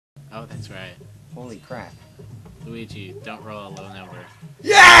Oh, that's right. Holy crap. Luigi, don't roll a low number.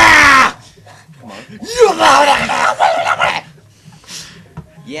 Yeah! Come on.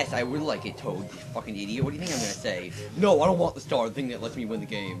 Yes, I would like it, Toad, you fucking idiot. What do you think I'm gonna say? No, I don't want the star, the thing that lets me win the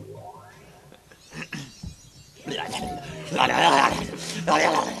game.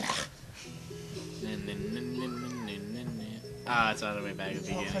 Ah, it's all the way back at the It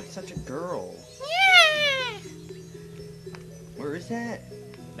sounds beginning. like such a girl. Where is that?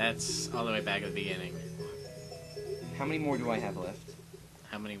 That's all the way back at the beginning. How many more do I have left?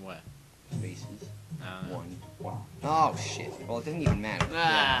 How many what? Spaces. I don't know. One. Oh, shit. Well, it doesn't even matter.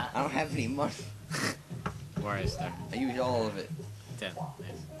 Ah. I don't have any money. Where is there? I used all of it. 10.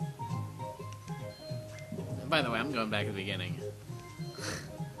 Nice. And by the way, I'm going back at the beginning.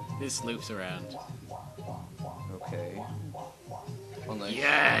 This loops around. Okay. Unless...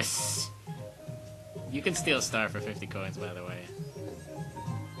 Yes! You can steal a star for 50 coins, by the way.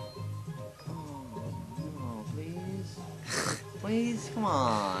 Oh, no, please. Please, come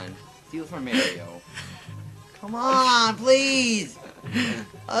on. Steal from Mario. Come on, please!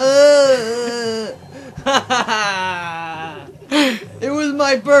 It was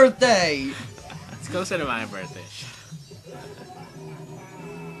my birthday! It's closer to my birthday.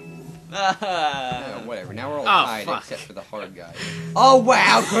 Yeah, whatever, now we're all Oh, tied fuck. except for the hard guy. Oh,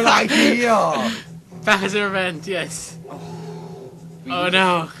 wow, good idea! Bowser event, yes. We Oh lose-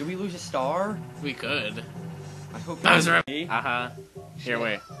 no. Did we lose a star? We could. I hope Bowser Me? Uh-huh. Here,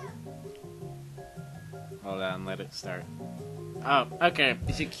 wait. Hold on, let it start. Oh, okay.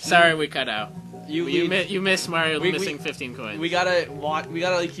 Is it cute? Sorry we cut out. You You, lead. you missed Mario We- missing 15 coins. We gotta watch. We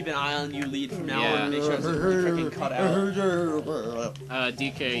gotta like, keep an eye on you lead from now on. Yeah. And make sure it's freaking cut out.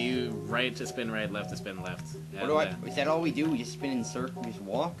 DK, you right to spin right, left to spin left. What do I... Is that all we do? We just spin in circles, we just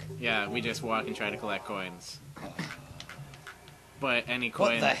walk? Yeah, we just walk and try to collect coins. But any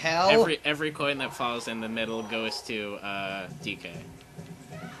coin... What the hell? Every coin that falls in the middle goes to, DK.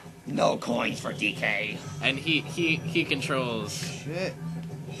 No coins for DK. And he controls... Shit.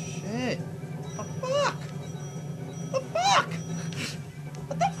 Shit. The fuck? The fuck?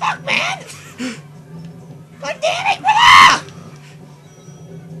 What the fuck, man? God damn it, brother!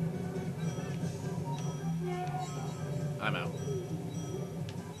 I'm out.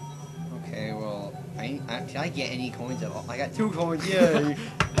 Okay, well, did I get any coins at all? I got 2 coins, yay!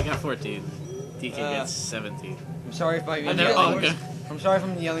 I got 14. DK gets 17. I'm sorry if And they're all good. I'm sorry if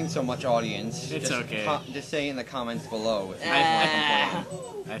I'm yelling so much, audience. It's just okay. Just say in the comments below if you I- want to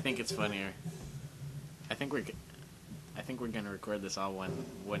complain. I think it's funnier. I think we're gonna record this all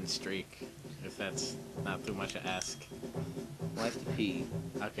one streak, if that's not too much to ask. I have to pee.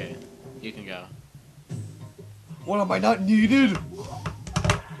 Okay, you can go. What, am I not needed? I don't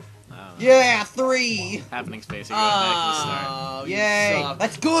know. Yeah, 3! Happening space, you're going back to the start. Oh, you Yay! suck.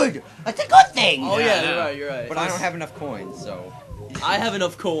 That's good! That's a good thing! Oh Yeah, yeah, I know. you're right. You're right. But I don't have enough coins, so... I have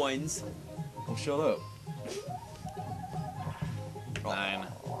enough coins. Oh, shut up. 9.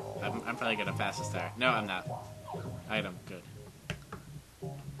 I'm probably gonna pass the star. No, I'm not. Item, good.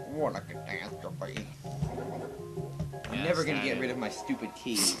 What a catastrophe. I'm Yeah, never gonna get started. rid of my stupid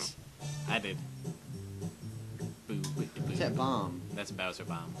keys. I did. Boo, boo, boo. What's that bomb? That's Bowser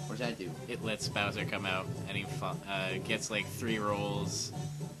Bomb. What does that do? It lets Bowser come out, and he gets like 3 rolls.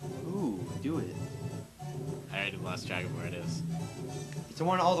 Ooh, do it. I already lost track of where it is. It's the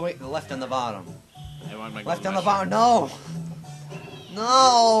one all the way to the left on the bottom. I want my Left gold on the bottom, mushroom. no!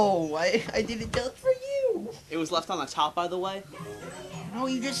 No! I did it just for you! It was left on the top, by the way. No,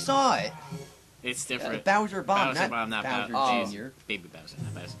 you just saw it. It's different. Bowser Bomb, Bowser Bomb, not Bowser Bowser. Jr. Baby Bowser,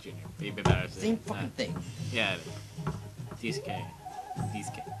 not Bowser Jr. Baby Bowser. Same fucking thing. Yeah. DK.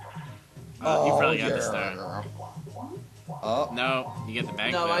 DK. Oh, you probably got yeah. the star. Oh. No, you get the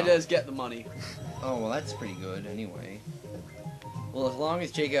bank. No, though. I just get the money. Oh, well, that's pretty good anyway. Well, as long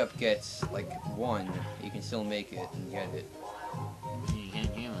as Jacob gets, like, 1, you can still make it and get it.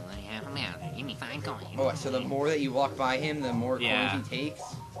 Give me 5 coins. Oh, so the more that you walk by him, the more Yeah. coins he takes?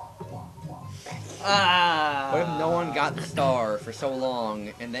 Ah. What if no one got the star for so long,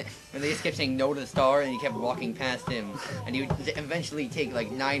 and they just kept saying no to the star, and you kept walking past him, and you would eventually take, like,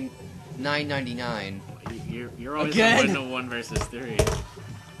 $9.99. You're always Again? avoiding a 1 versus 3.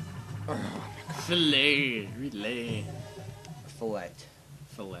 Filet, relay, Fillet.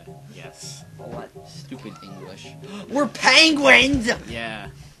 fillet. Yes. Fillet. Stupid English. We're penguins! Yeah.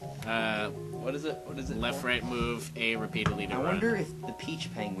 What is it? What is it? Left, right move, A repeatedly to I run. wonder if the peach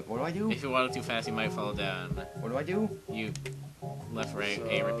penguin... What do I do? If you waddle too fast, you might fall down. What do I do? You left, right,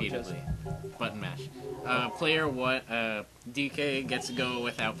 A So, repeatedly. Button mash. Player what? DK gets to go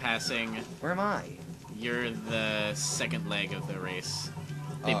without passing. Where am I? You're the second leg of the race.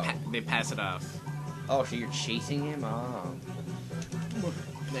 they pass it off. Oh, so you're chasing him? Oh.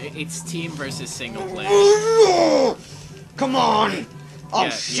 It's team versus single player. Come on! Oh, yeah,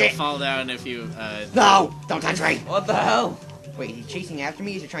 shit! You'll fall down if you. No! Don't touch me! What the hell? Wait, he's chasing after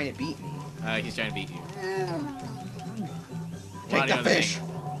me? Or is he trying to beat me? He's trying to beat you. Take the fish!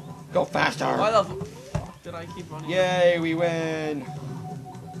 Go faster! Why the fuck did I keep running? Yay, we win!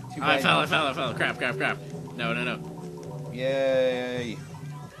 Too I bad- fell. Crap. No. Yay!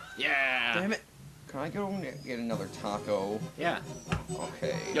 Yeah. Damn it. Can I go and get another taco? Yeah.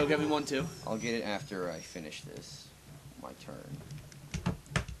 Okay. Yo, get me one too. I'll get it after I finish this. My turn.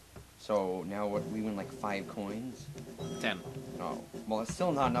 So now what? We win like 5 coins. 10. Oh, well, it's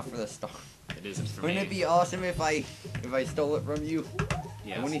still not enough for the star. It isn't for Wouldn't me. it be awesome if I stole it from you?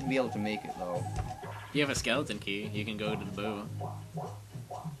 Yes. I wouldn't even be able to make it though. You have a skeleton key. You can go to the boo.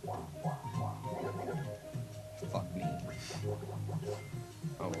 Fuck me.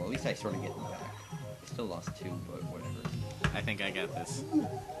 Oh well, at least I sort of get them back. I still lost 2, but whatever. I think I got this.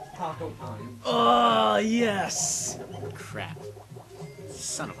 Taco time. Oh, yes. Crap.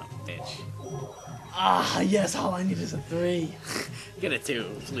 Son of a bitch. Ah, yes, all I need is a 3. Get a 2,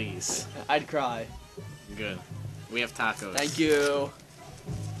 please. I'd cry. Good. We have tacos. Thank you.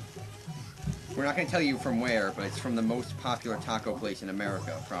 We're not gonna tell you from where, but it's from the most popular taco place in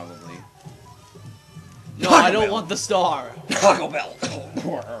America, probably. No, Taco I don't Bell. want the star. Taco Bell.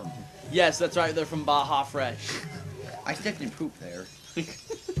 Yes, that's right. They're from Baja Fresh. I stepped in poop there.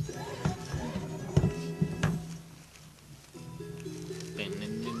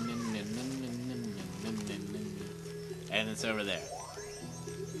 And it's over there.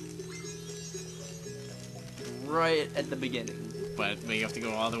 Right at the beginning. But you have to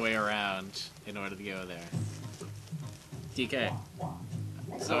go all the way around in order to go there. DK.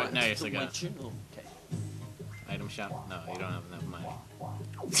 So now you still my got channel. Okay. item shop? No, you don't have enough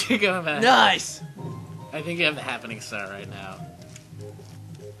money. Go back. Nice. I think you have the happening star right now.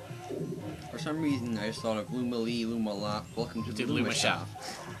 For some reason, I just thought of Luma Lee, Luma La. Welcome to the Luma Shop.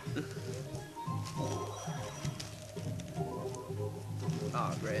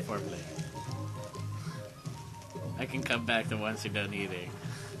 Oh, great. 4 player. I can come back to once you're done eating.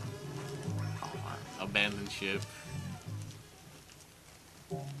 Abandoned ship.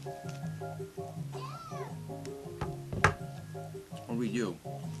 What do we do?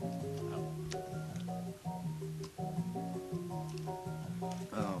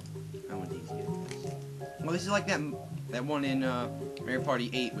 Oh, I want these guys. Well, this is like that one in Mario Party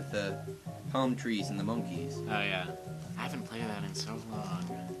 8 with the palm trees and the monkeys. Oh yeah. I haven't played that in so long.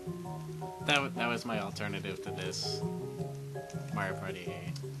 That was my alternative to this Mario Party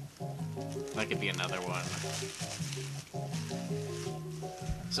 8. That could be another one.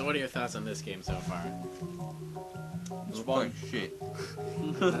 So what are your thoughts on this game so far? It's fun. Shit.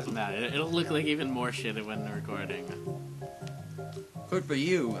 Doesn't matter. It'll look like even more shit when recording. Good for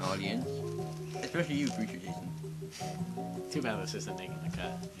you, audience. Especially you, Future Jason. Too bad this isn't making the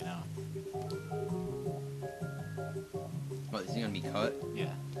cut, you know? What, is he gonna be cut?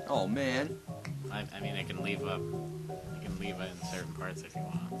 Yeah. Oh, man. I mean, I can leave up. I can leave it in certain parts if you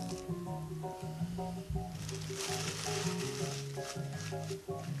want.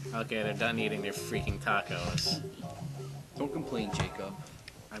 Okay, they're done eating their freaking tacos. Don't complain, Jacob.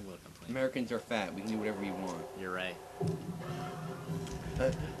 I will complain. Americans are fat. We can do whatever we want. You're right.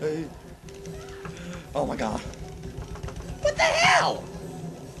 Oh my god. What the hell?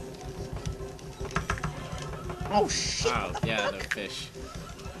 Oh shit. Oh, yeah, the fish.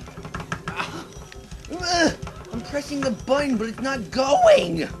 Ugh, I'm pressing the button, but it's not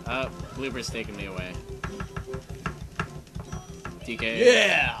going. Blooper's taking me away. TK.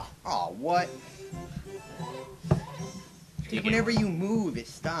 Yeah. Oh, what? TK. Whenever you move, it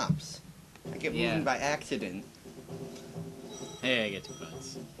stops. I get Yeah. moving by accident. Hey, I get 2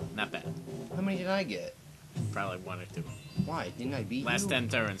 points. Not bad. How many did I get? Probably 1 or 2. Why? Didn't I beat Last you? 10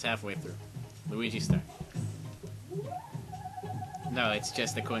 turns, halfway through. Luigi star. No, it's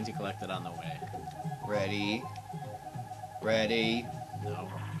just the coins you collected on the way. Ready. Ready. No.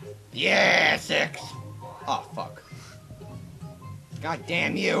 Yeah, 6. Oh, fuck. God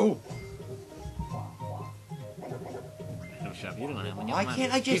damn you. No shop. You don't have one. You Why don't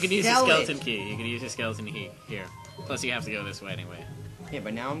can't have- I just You can use your sell skeleton it? key. You can use your skeleton key. Here. Plus, you have to go this way anyway. Yeah,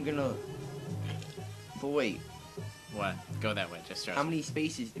 but now I'm gonna... But wait, What? Go that way. Just trust how me. many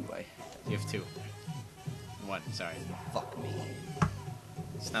spaces do I have? You have 2. 1, sorry. Fuck me.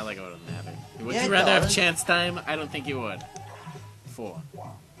 It's not like it would matter. Would Yeah, you it rather have does. chance time? I don't think you would. 4.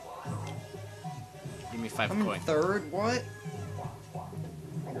 Give me 5 I'm in coins. third? What?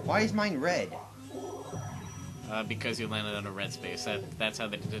 Why is mine red? Because you landed on a red space. That's how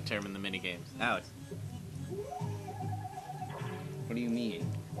they determine the minigames. Alex. What do you mean?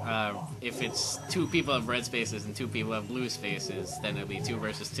 If it's 2 people have red spaces and 2 people have blue spaces, then it'll be 2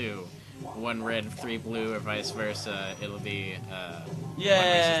 versus 2. 1 red, 3 blue, or vice versa. It'll be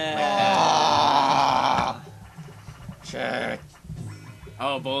Yeah. Check.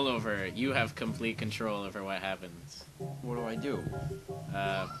 Oh, bowl over. You have complete control over what happens. What do I do?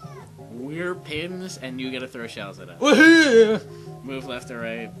 We're pins, and you gotta throw shells at us. Woohoo! Move left or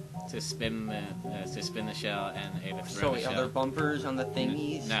right to spin the shell and A to So throw the are shell. there bumpers on the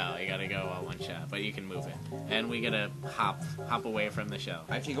thingies? No, you gotta go all one shot, but you can move it. And we gotta hop away from the shell.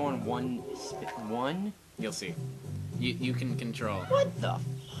 I have to go on one. One? You'll see. You can control. What the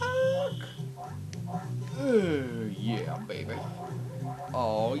fuck? Yeah, baby.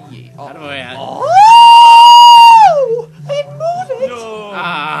 Oh yeah. How do I? Oh! And move it. No.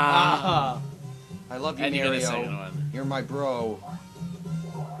 Ah! I love you, And you get a second Mario. one. You're my bro.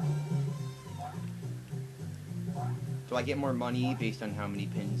 Do I get more money based on how many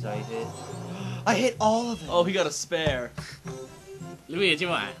pins I hit? I hit all of them. Oh, he got a spare. Luigi,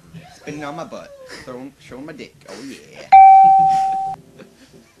 what? Spinning on my butt. Showing my dick. Oh yeah.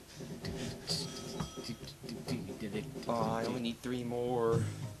 Oh, I only need 3 more.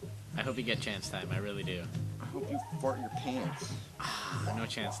 I hope you get chance time. I really do. I hope you fart your pants. No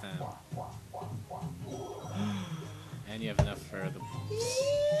chance time. And you have enough for the.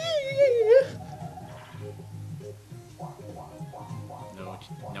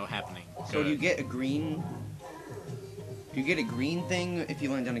 No happening. So Good. do you get a green? Do you get a green thing if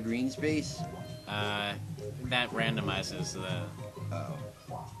you land on a green space? That randomizes the. Oh.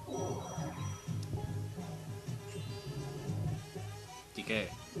 DK.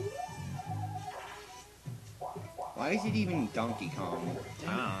 Why is it even Donkey Kong? I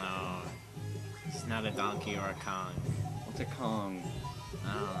don't know. It's not a donkey or a Kong. What's a Kong?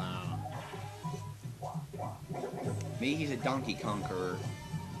 I don't know. Maybe he's a Donkey Conqueror.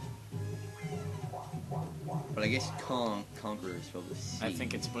 But I guess Conqueror is spelled with C. I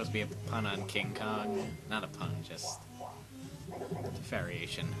think it's supposed to be a pun on King Kong. Not a pun, just a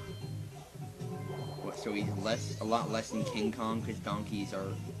variation. What, so he's a lot less than King Kong because donkeys are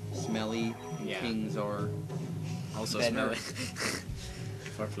smelly and Yeah. kings are. Also Better. smelly.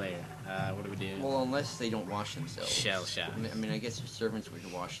 For player. What do we do? Well, unless they don't wash themselves. Shell shot. I mean, I guess your servants would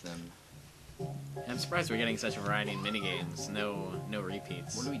wash them. I'm surprised we're getting such a variety in minigames. No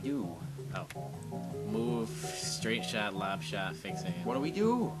repeats. What do we do? Move, straight shot, lob shot, fix aim. What do we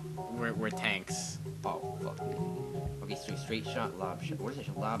do? We're tanks. Oh, fuck. Okay, so straight shot, lob shot. What is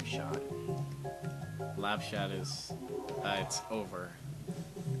a lob shot? Lob shot is it's over.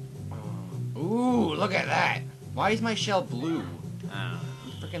 Ooh, look at that! Why is my shell blue? I don't know.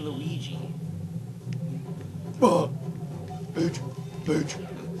 Freaking Luigi.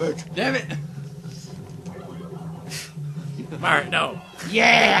 Bitch. Damn it. Mario, no.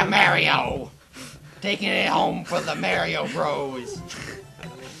 Yeah, Mario! Taking it home for the Mario Bros.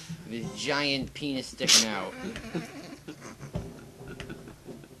 This giant penis sticking out.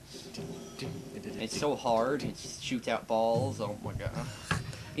 It's so hard, it shoots out balls. Oh my god.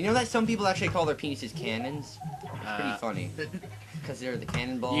 You know that some people actually call their penises cannons? It's pretty funny. Because they're the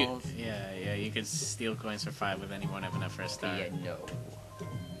cannonballs. Yeah, you could steal coins for 5 with anyone have enough for a star. Yeah, no.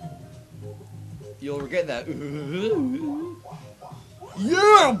 You'll regret that.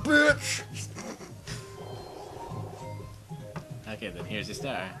 Yeah, bitch! Okay, then here's your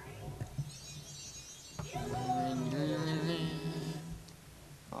star.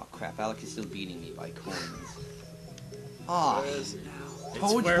 Oh crap, Alex is still beating me by coins. Aw, It's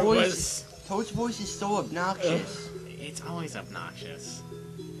Toad's where it voice. Toad's voice is so obnoxious. It's always obnoxious.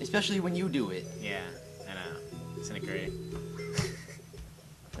 Especially when you do it. Yeah, I know. Isn't it great?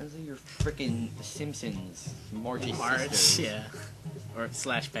 Sounds like you're frickin' The Simpsons. Marge's Marge, sisters. yeah. Or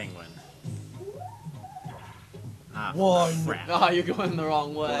slash penguin. Ah, One. crap. Oh, you're going the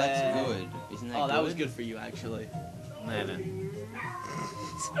wrong way. Well, that's good. Isn't that Oh, good? that was good for you, actually. Nah, nah.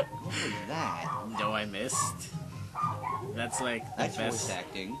 What was that? No, I missed. That's like the That's voice best.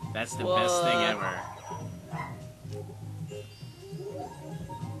 acting. That's the best thing What? ever.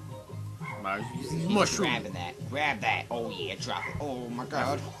 Marge uses He's mushroom. grabbing that. Grab that. Oh yeah, drop it. Oh my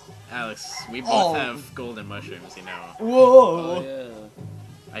god. Alex, we both Oh. have golden mushrooms, you know. Oh, Whoa! yeah.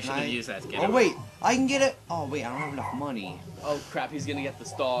 I should have used that to get Oh him. wait, I can get it. Oh wait, I don't have enough money. Oh, crap, he's gonna get the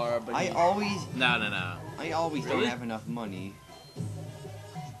star, but I always No. don't Really? have enough money.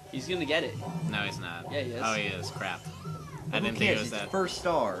 he's gonna get it. No, he's not. Yeah, he is. Oh, he is. Crap. I Who didn't think it cares? was It's that. first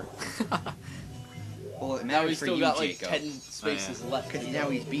star. Well, it Now matters he's for still you, got like Jacob. 10 spaces left. Because now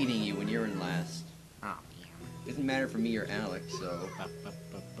he's beating you when you're in last. Oh, Doesn't matter for me or Alex, so...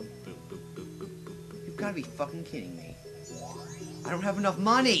 You've gotta be fucking kidding me. I don't have enough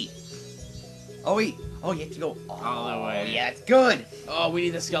money! Oh, wait. Oh, you have to go all the way. Yeah, it's good! Oh, we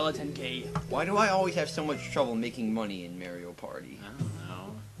need the skeleton key. Why do I always have so much trouble making money in Mario Party? I don't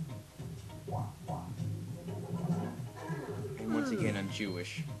know. And once again, I'm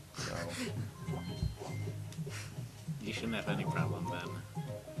Jewish, so... You shouldn't have any problem then.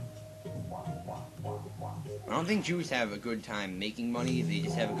 I don't think Jews have a good time making money, they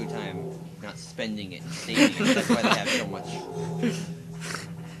just have a good time not spending it and saving it. That's why they have so much.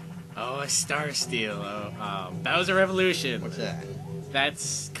 Oh, a Star Steel. Oh, that was a revolution. What's that?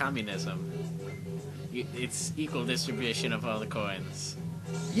 That's communism. It's equal distribution of all the coins.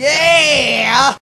 Yeah!